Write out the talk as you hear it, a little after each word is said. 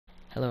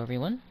Hello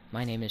everyone,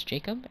 my name is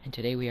Jacob, and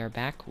today we are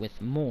back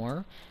with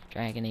more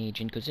Dragon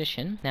Age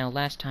Inquisition. Now,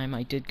 last time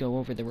I did go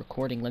over the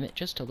recording limit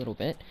just a little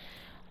bit,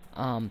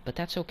 but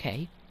that's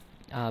okay,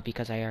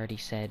 because I already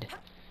said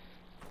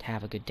to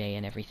have a good day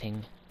and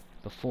everything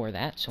before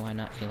that, so I'm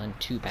not feeling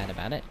too bad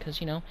about it,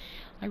 because, you know,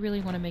 I really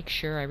want to make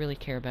sure I really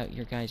care about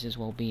your guys'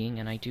 well-being,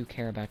 and I do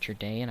care about your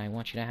day, and I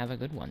want you to have a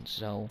good one,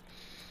 so,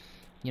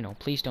 you know,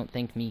 please don't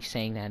think me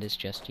saying that is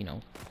just, you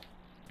know,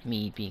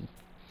 me being,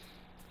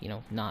 you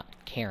know, not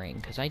caring,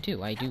 because I do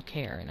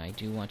care, and I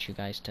do want you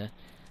guys to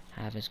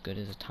have as good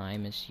as a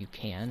time as you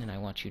can, and I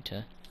want you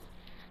to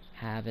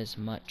have as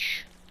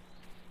much,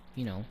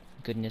 you know,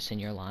 goodness in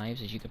your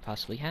lives as you could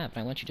possibly have,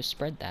 and I want you to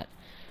spread that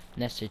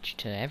message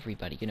to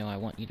everybody. You know, I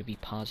want you to be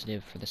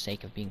positive for the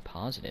sake of being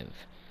positive.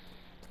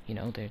 You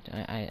know,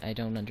 I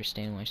don't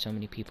understand why so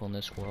many people in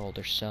this world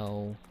are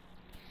so,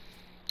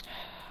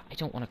 I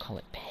don't want to call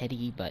it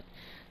petty, but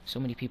so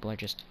many people are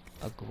just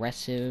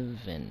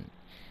aggressive and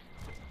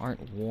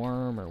aren't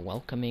warm or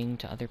welcoming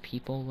to other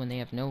people when they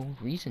have no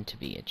reason to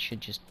be. It should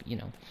just, you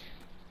know,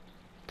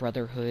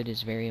 brotherhood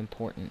is very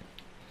important.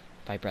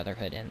 By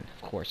brotherhood, and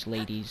of course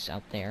ladies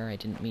out there, I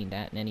didn't mean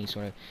that in any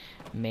sort of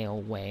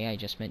male way, I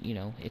just meant, you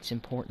know, it's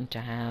important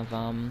to have,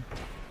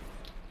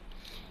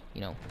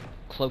 you know,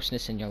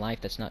 closeness in your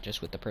life that's not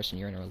just with the person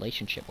you're in a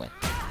relationship with.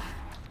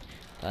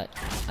 But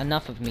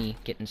enough of me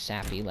getting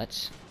sappy,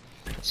 let's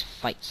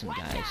fight some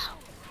guys.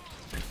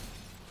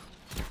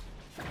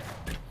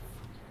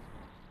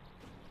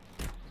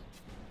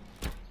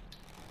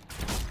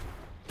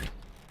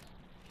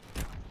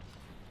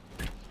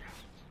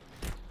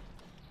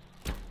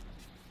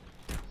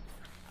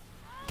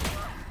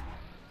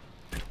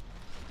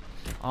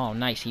 Oh,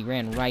 nice, he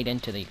ran right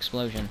into the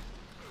explosion.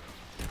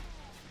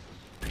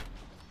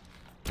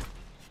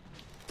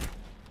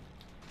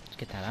 Let's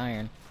get that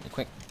iron, really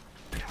quick.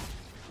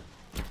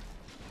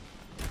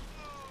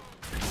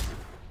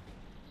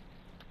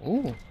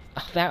 Ooh,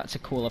 oh, that's a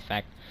cool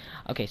effect.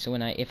 Okay, so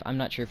when I'm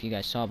not sure if you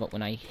guys saw, but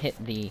when I hit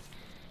the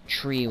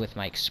tree with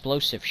my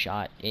explosive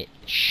shot, it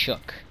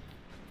shook.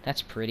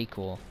 That's pretty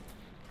cool.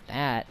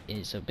 That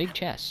is a big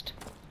chest.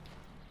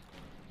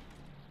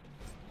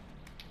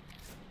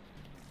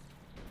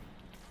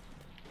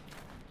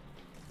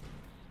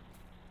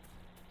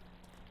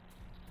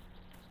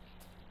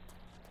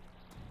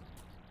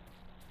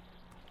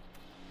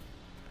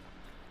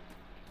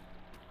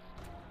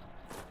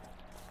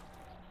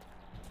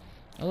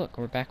 Oh look,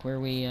 we're back where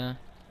we, back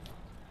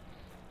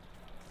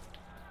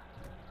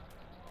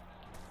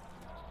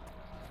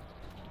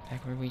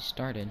where we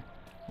started.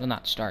 Well,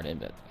 not started,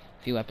 but a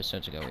few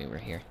episodes ago we were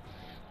here.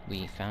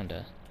 We found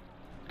a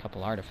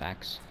couple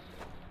artifacts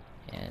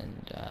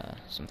and,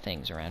 some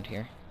things around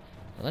here.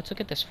 Well, let's look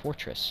at this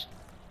fortress.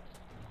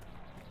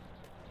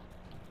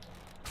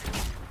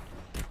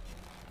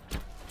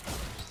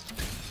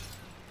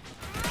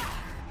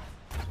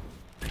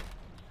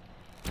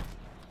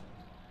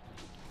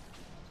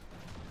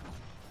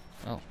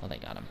 Oh, well, they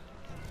got him.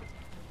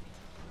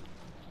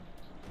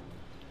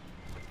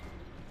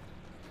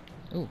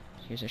 Ooh,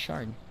 here's a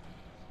shard.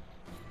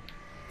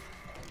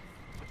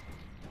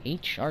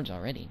 8 shards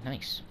already,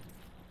 nice.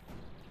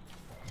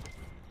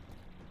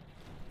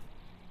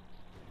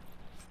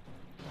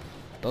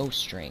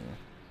 Bowstring.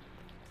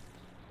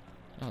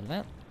 Oh,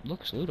 that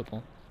looks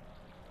lootable.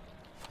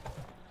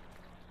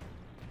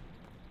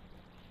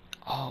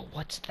 Oh,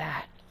 what's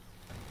that?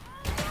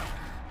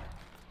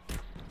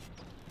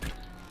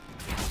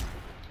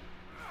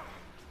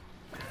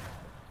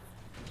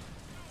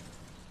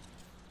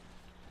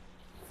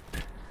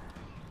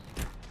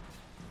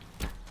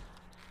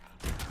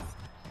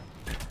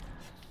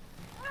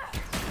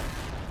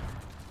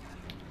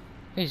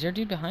 Wait, is there a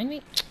dude behind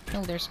me?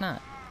 No, there's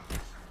not.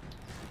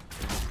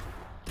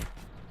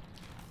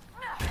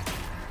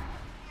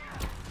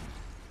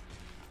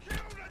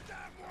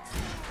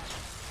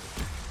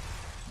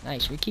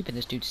 Nice, we're keeping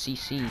this dude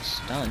CC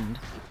stunned.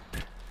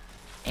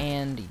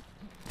 And he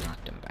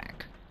knocked him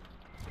back.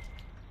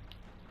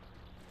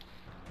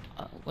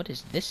 What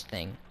is this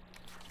thing?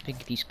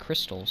 These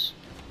crystals.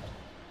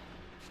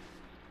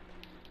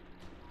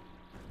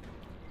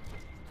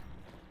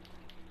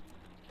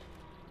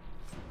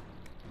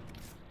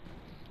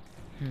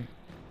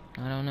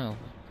 I don't know.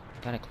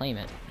 Gotta claim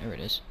it. There it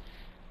is.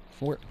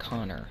 Fort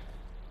Connor.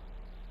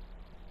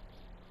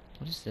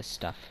 What is this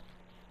stuff?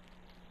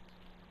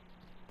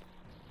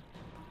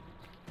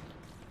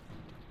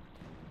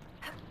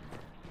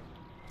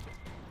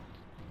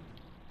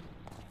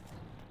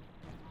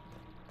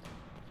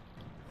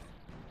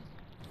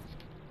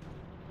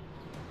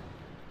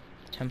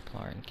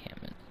 Templar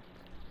encampment.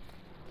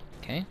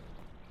 Okay.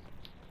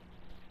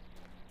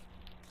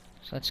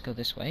 So let's go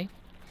this way.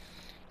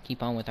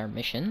 Keep on with our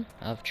mission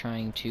of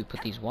trying to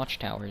put these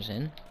watchtowers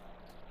in.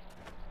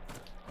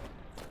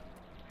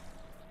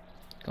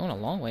 Going a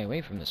long way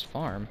away from this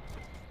farm.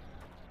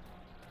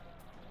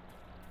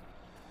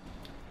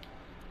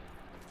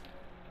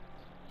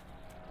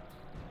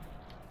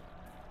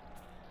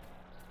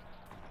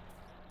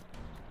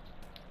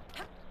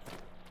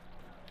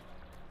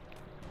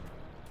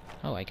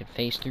 Oh, I can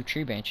phase through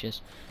tree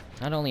branches.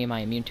 Not only am I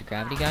immune to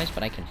gravity, guys,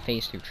 but I can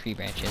phase through tree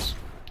branches.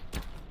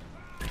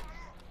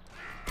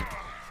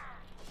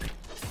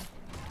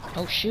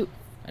 Oh, shoot.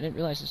 I didn't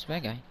realize this was a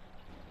bad guy.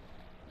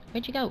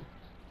 Where'd you go?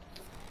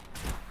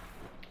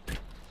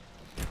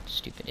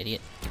 Stupid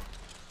idiot.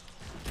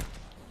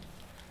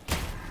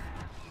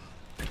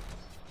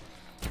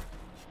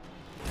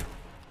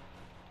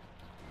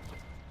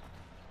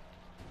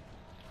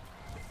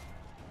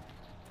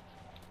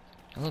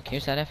 Oh, look,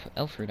 here's that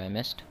elf fruit I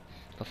missed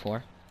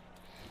before.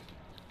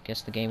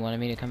 Guess the game wanted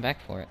me to come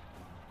back for it.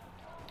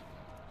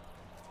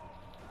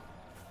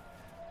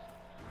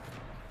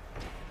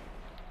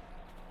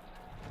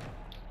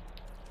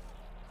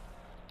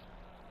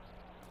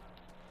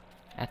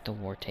 At the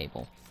war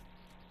table.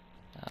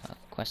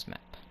 Quest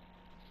map.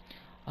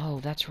 Oh,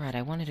 that's right,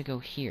 I wanted to go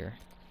here.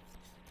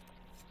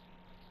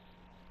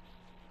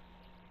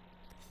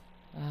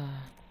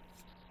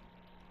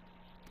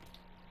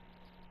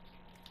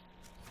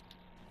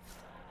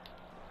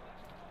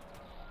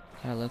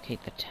 Gotta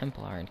locate the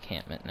Templar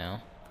encampment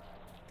now.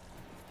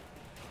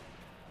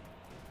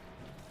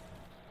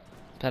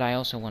 But I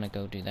also want to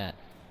go do that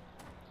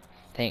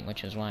thing,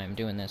 which is why I'm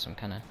doing this. I'm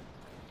kind of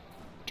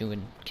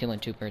killing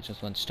two birds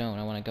with one stone.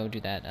 I want to go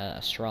do that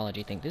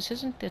astrology thing. This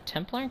isn't the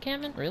Templar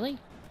encampment, really?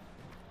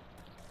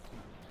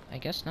 I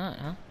guess not,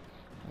 huh?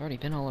 I've already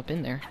been all up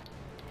in there.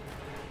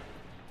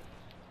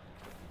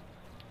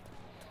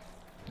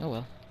 Oh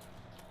well.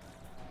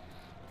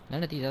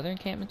 None of these other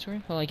encampments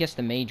were? Well, I guess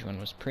the mage one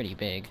was pretty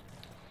big.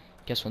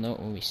 Guess we'll know it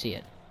when we see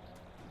it.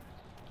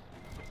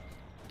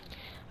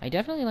 I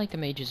definitely like the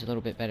mages a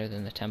little bit better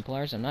than the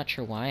Templars. I'm not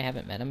sure why, I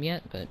haven't met them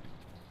yet, but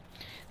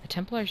the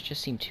Templars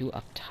just seem too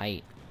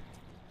uptight.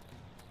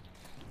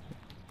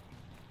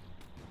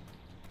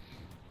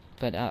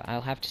 But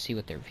I'll have to see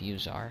what their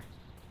views are.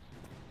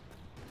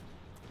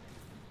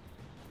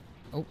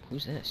 Oh,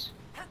 who's this?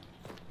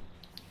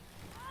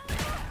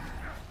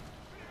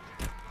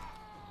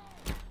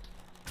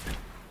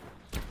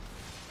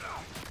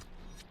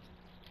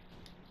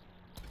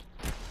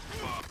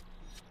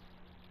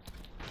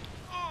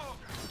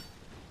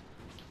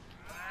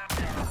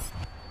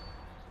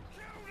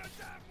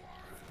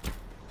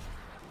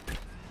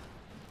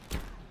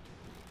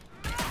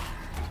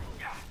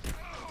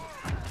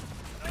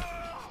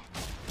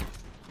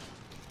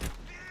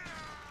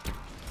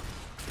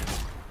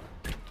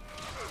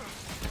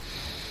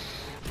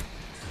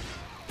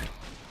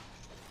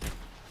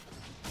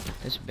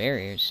 This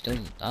barrier is still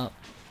up.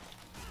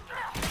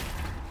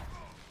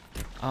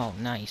 Oh,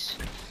 nice.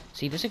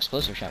 See, this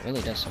explosive shot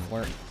really does some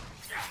work.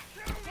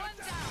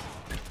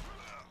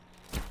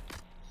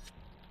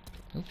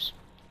 Oops.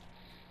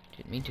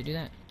 Didn't mean to do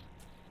that.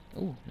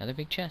 Ooh, another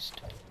big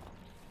chest.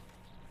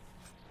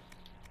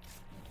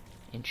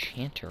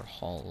 Enchanter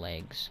Hall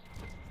legs.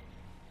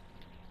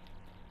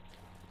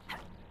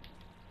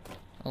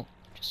 Oh,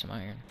 just some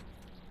iron.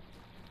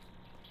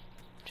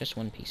 Just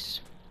one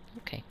piece.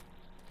 Okay.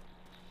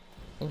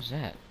 What was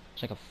that?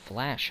 It's like a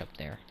flash up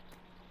there.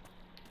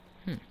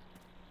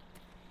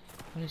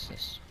 What is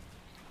this?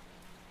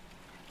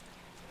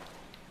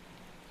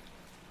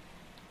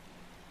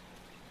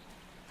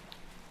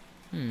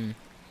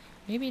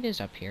 Maybe it is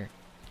up here.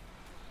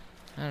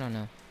 I don't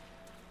know.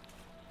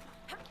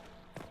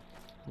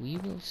 We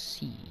will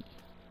see.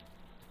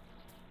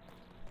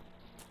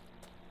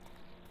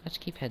 Let's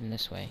keep heading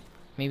this way.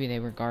 Maybe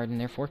they were guarding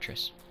their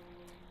fortress.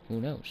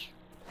 Who knows?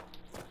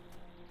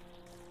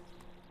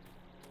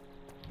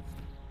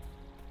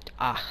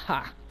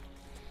 Aha!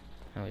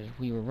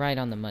 We were right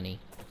on the money.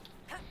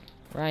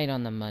 Right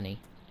on the money.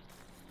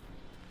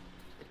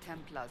 The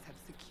Templars have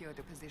secured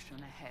a position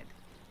ahead.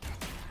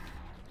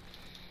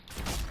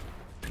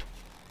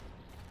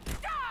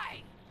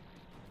 Die!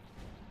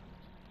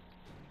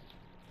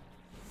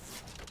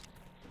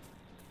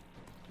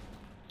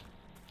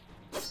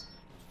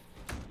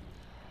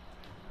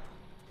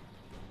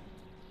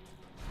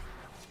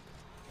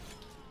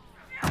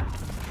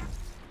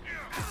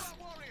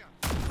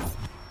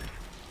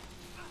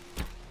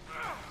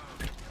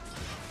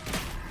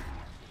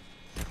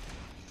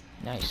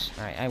 Nice.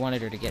 Alright, I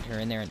wanted her to get her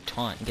in there and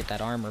taunt and get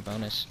that armor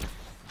bonus.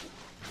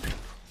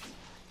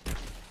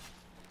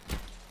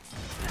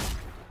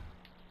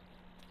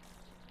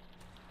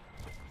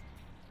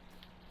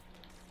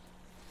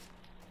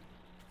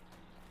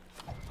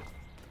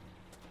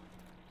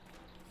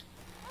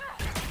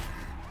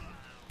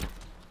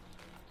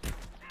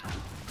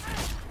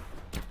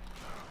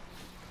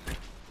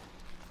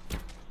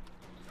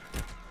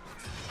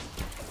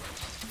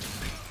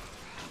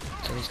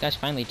 These guys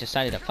finally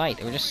decided to fight.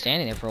 They were just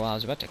standing there for a while. I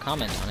was about to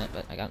comment on it,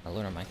 but I got an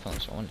alert on my phone,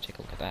 so I wanted to take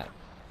a look at that.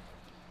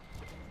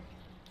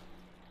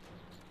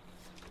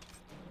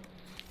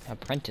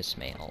 Apprentice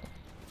mail.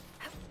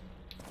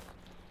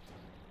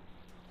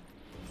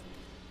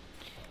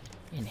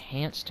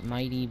 Enhanced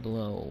mighty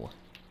blow.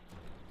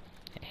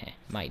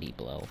 Mighty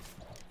blow.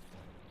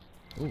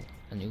 Ooh,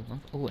 a new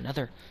one. Ooh,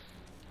 another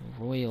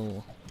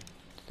royal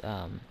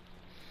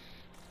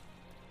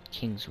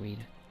Kingsweed.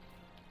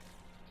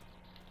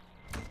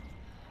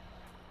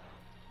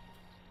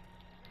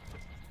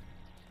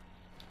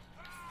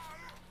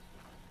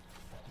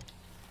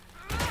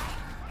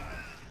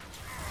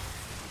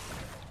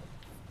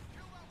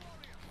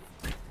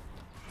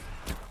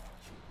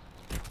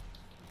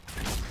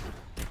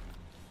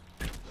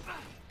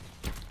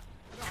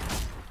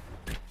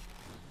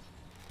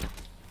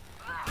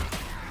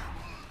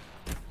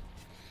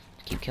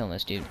 killing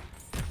this dude.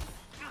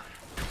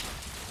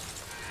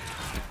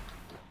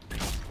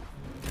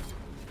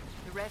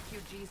 The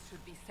refugees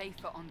should be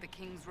safer on the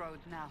King's Road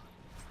now.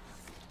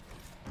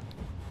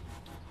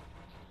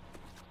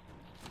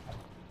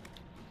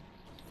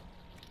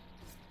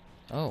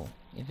 Oh,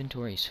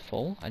 inventory's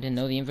full? I didn't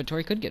know the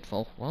inventory could get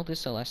full. Well,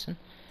 this is a lesson.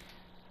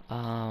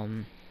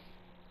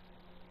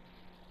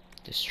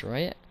 Destroy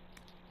it?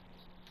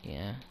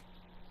 Yeah.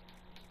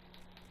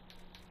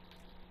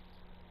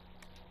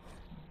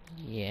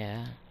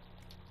 Yeah.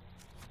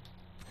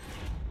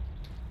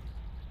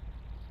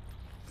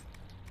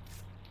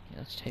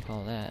 Let's take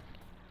all that.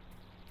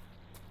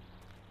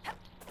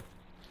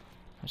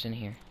 What's in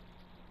here?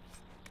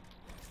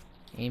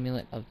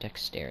 Amulet of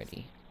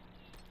Dexterity.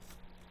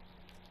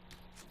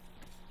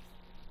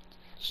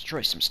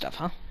 Destroy some stuff,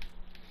 huh?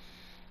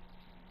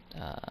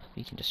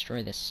 We can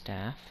destroy this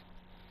staff.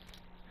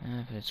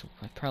 But it's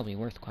probably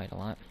worth quite a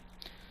lot.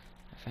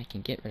 If I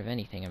can get rid of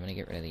anything, I'm gonna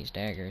get rid of these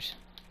daggers.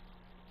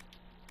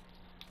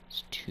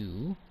 It's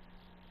 2.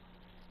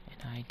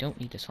 And I don't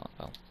need this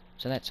longbow.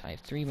 So that's, I have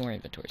 3 more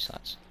inventory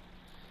slots.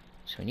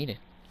 So we need to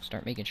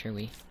start making sure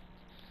we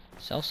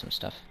sell some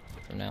stuff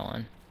from now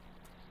on.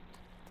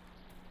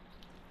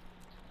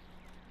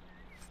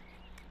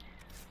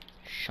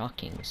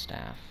 Shocking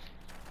staff.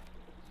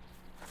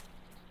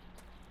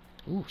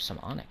 Ooh, some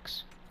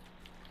onyx.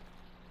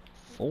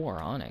 4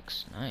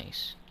 onyx.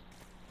 Nice.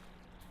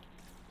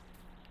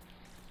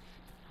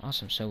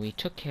 Awesome, so we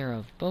took care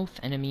of both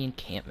enemy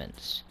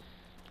encampments.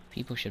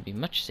 People should be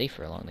much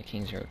safer along the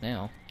King's Road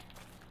now.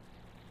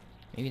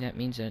 Maybe that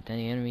means that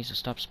any enemies will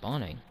stop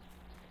spawning.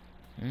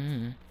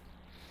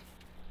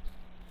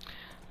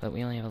 But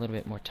we only have a little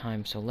bit more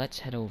time, so let's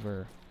head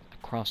over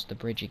across the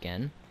bridge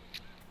again.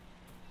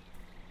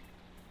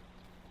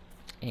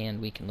 And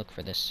we can look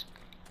for this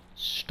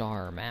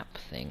star map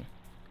thing.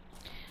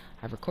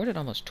 I've recorded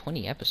almost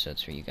 20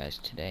 episodes for you guys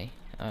today.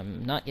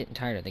 I'm not getting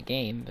tired of the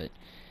game, but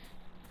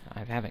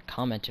I haven't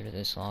commented for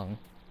this long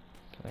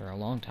for a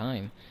long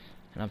time.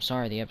 And I'm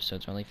sorry the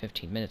episodes are only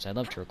 15 minutes. I'd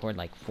love to record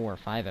like 4 or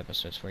 5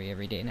 episodes for you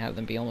every day and have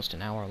them be almost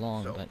an hour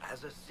long, So, but...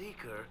 as a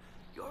Seeker,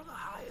 you're the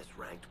highest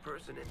ranked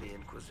person in the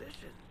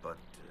Inquisition, but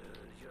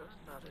you're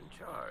not in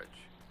charge.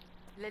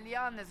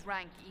 Liliana's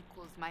rank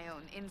equals my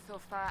own,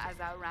 insofar as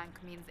our rank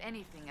means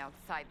anything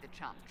outside the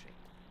Chantry.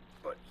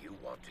 But you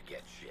want to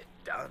get shit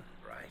done,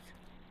 right?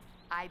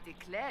 I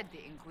declared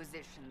the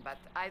Inquisition, but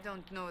I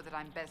don't know that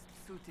I'm best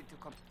suited to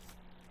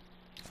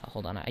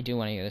hold on, I do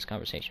want to hear this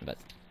conversation, but...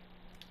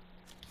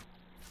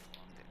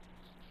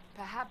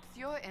 Perhaps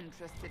you're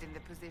interested in the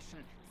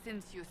position,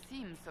 since you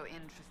seem so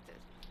interested.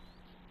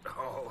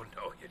 Oh,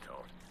 no you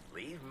don't.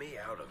 Leave me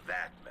out of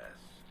that mess.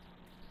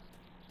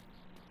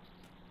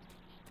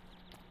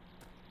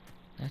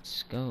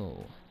 Let's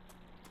go.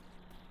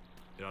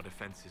 There are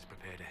defenses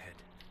prepared ahead.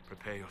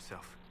 Prepare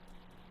yourself.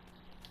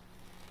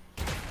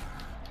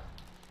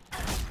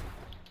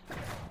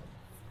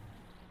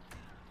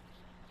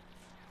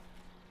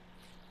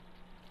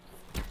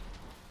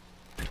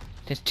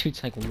 This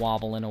dude's like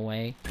wobbling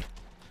away.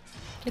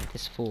 Get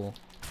this fool.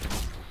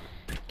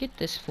 Get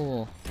this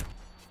fool.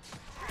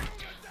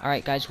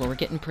 Alright guys, well we're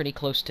getting pretty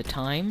close to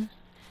time.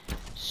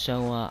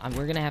 So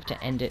we're gonna have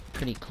to end it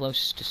pretty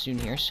close to soon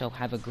here. So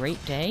have a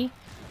great day.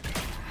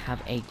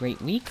 Have a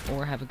great week,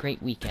 or have a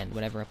great weekend,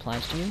 whatever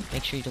applies to you.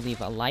 Make sure to leave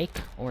a like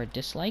or a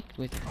dislike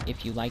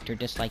if you liked or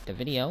disliked the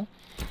video.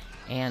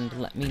 And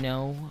let me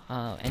know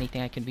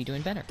anything I could be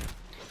doing better.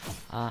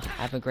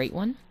 Have a great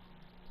one.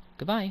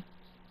 Goodbye.